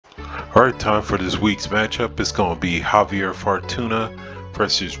Alright, time for this week's matchup. It's going to be Javier Fortuna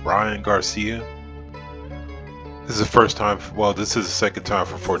versus Ryan Garcia. This is the first time, well, this is the second time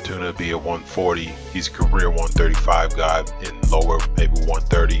for Fortuna to be at 140. He's a career 135 guy in lower, maybe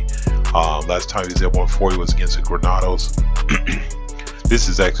 130. Last time he was at 140 was against the Granados. This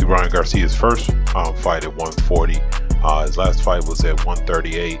is actually Ryan Garcia's first fight at 140. His last fight was at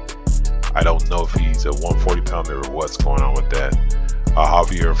 138. I don't know if he's a 140 pounder or what's going on with that.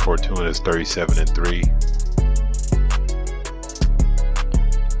 Javier Fortuna is 37-3.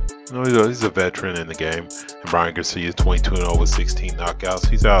 He's a veteran in the game. And Ryan Garcia is 22-0 with 16 knockouts.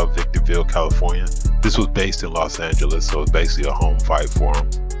 He's out of Victorville, California. This was based in Los Angeles, so it's basically a home fight for him.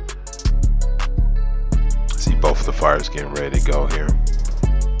 See both of the fighters getting ready to go here.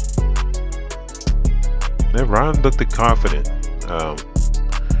 Yeah, Ryan looked confident.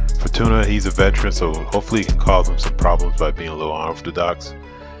 Fortuna, he's a veteran, so hopefully he can cause him some problems by being a little unorthodox.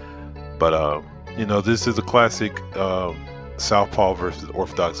 But you know, this is a classic southpaw versus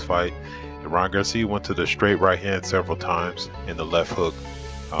orthodox fight. And Ryan Garcia went to the straight right hand several times in the left hook.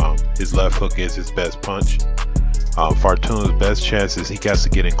 His left hook is his best punch. Fortuna's best chance is he has to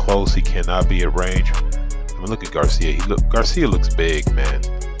get in close. He cannot be at range. I mean, look at Garcia. Garcia looks big, man.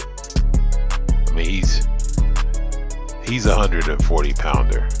 I mean, he's a 140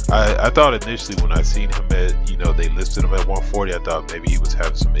 pounder. I thought initially when I seen him at, you know, they listed him at 140, I thought maybe he was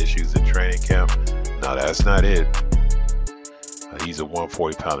having some issues in training camp. No, that's not it. He's a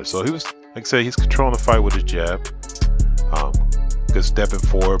 140 pounder. So he was, like I said, he's controlling the fight with his jab. Good stepping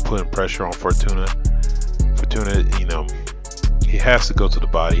forward, putting pressure on Fortuna. Fortuna, you know, he has to go to the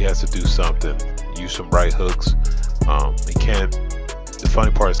body. He has to do something. Use some right hooks. He can't. The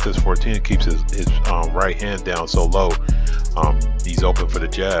funny part is because Fortuna keeps his right hand down so low, he's open for the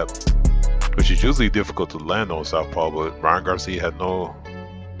jab, which is usually difficult to land on southpaw. But Ryan Garcia had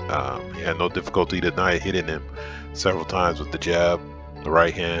no difficulty tonight, hitting him several times with the jab, the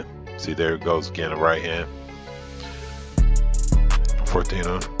right hand. See, there it goes again, the right hand.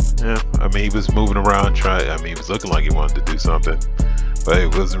 Fortuna, yeah, I mean, he was moving around, he was looking like he wanted to do something, but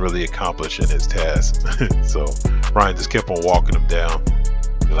it wasn't really accomplishing his task. So Ryan just kept on walking him down.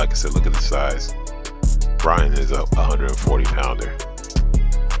 And like I said, look at the size. Ryan is a 140 pounder.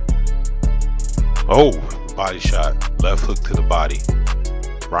 Oh, body shot, left hook to the body.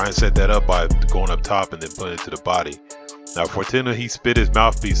 Ryan set that up by going up top and then putting it to the body. Now Fortuna, he spit his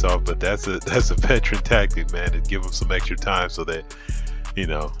mouthpiece off, but that's a veteran tactic, man, to give him some extra time so that, you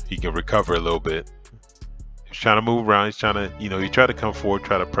know, he can recover a little bit. He's trying to move around. He's trying to, you know, he tried to come forward,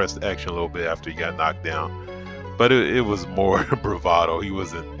 try to press the action a little bit after he got knocked down. But it was more bravado. He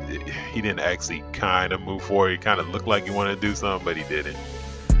didn't actually kind of move forward. He kind of looked like he wanted to do something, but he didn't.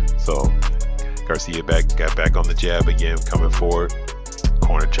 So Garcia got back on the jab again, coming forward.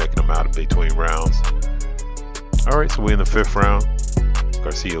 Corner checking him out between rounds. All right, so we're in the 5th round.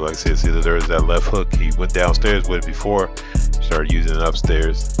 Garcia, like I said, see that there's that left hook. He went downstairs with it before, started using it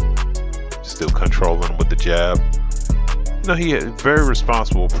upstairs. Still controlling him with the jab. You know, he had very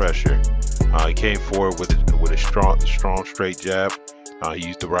responsible pressure. He came forward with a strong straight jab. He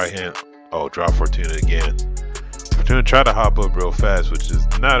used the right hand. Oh, drop Fortuna again. Fortuna tried to hop up real fast, which is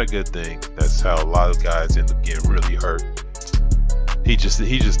not a good thing. That's how a lot of guys end up getting really hurt. He just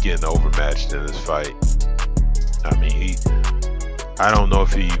getting overmatched in this fight. I mean, I don't know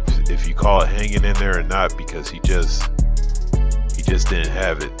if you call it hanging in there or not, because he just didn't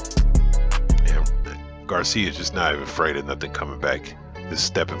have it. And Garcia is just not even afraid of nothing coming back. Just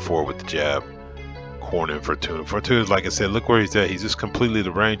stepping forward with the jab, cornering Fortuna. Fortuna, like I said, look where he's at. He's just completely,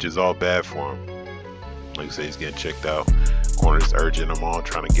 the range is all bad for him. Like I said, he's getting checked out. Corner's urging him on,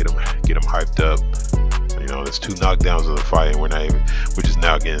 trying to get him hyped up. You know, there's 2 knockdowns of the fight, and we're just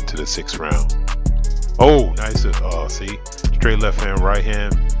now getting to the 6th round. Oh, nice. See, straight left hand, right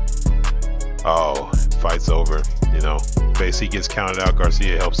hand. Oh, fight's over. You know, basically gets counted out.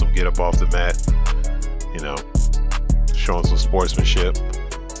 Garcia helps him get up off the mat. You know, showing some sportsmanship.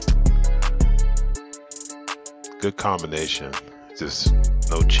 Good combination. Just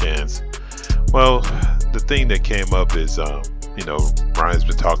no chance. Well, the thing that came up is, you know, Ryan's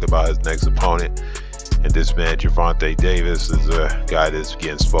been talking about his next opponent. And this man, Gervonta Davis, is a guy that's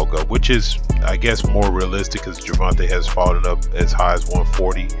getting spoke up, which is, I guess, more realistic because Gervonta has fallen up as high as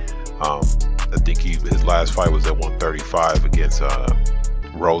 140. I think his last fight was at 135 against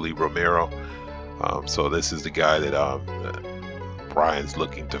Rolly Romero. So this is the guy that Ryan's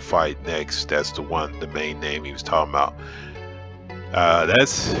looking to fight next. That's the main name he was talking about.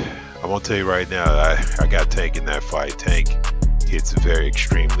 I won't tell you right now, I got Tank in that fight. Tank hits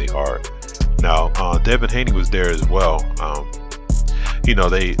extremely hard. Now, Devin Haney was there as well. you know,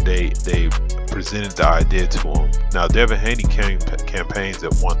 they presented the idea to him. Now Devin Haney campaigns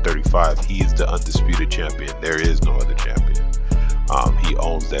at 135. He is the undisputed champion. There is no other champion. He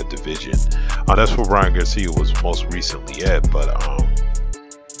owns that division. That's where Ryan Garcia was most recently at, but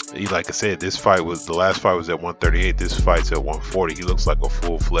he, like I said, this fight was, the last fight was at 138. This fight's at 140. He looks like a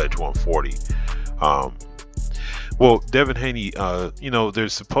full-fledged 140. Well, Devin Haney, you know,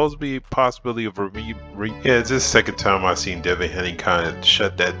 there's supposed to be a possibility of yeah, it's the second time I've seen Devin Haney kind of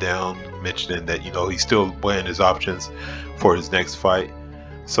shut that down, mentioning that, you know, he's still weighing his options for his next fight.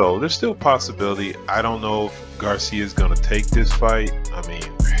 So there's still a possibility. I don't know if Garcia is going to take this fight. I mean,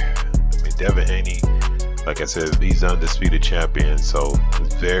 Devin Haney, like I said, he's the undisputed champion, so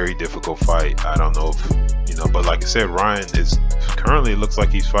it's a very difficult fight. I don't know if, you know, but like I said, Ryan is currently, it looks like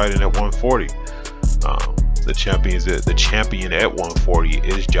he's fighting at 140. The champion at 140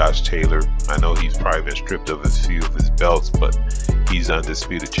 is Josh Taylor. I know he's probably been stripped of a few of his belts, but he's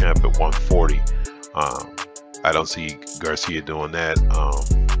undisputed champ at 140. I don't see Garcia doing that.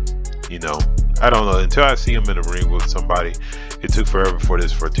 You know, I don't know, until I see him in the ring with somebody. It took forever for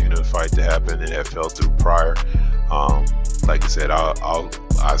this Fortuna fight to happen, and that fell through prior. Like I said,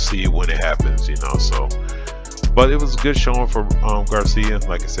 I'll see it when it happens, you know. So, but it was a good showing for Garcia.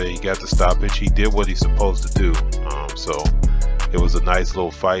 Like I said, he got the stoppage. He did what he's supposed to do. So it was a nice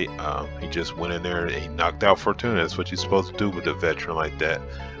little fight. He just went in there and he knocked out Fortuna. That's what you're supposed to do with a veteran like that.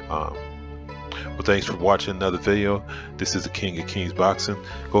 Well, thanks for watching another video. This is the King of Kings Boxing.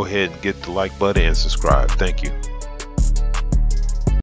 Go ahead and get the like button and subscribe. Thank you.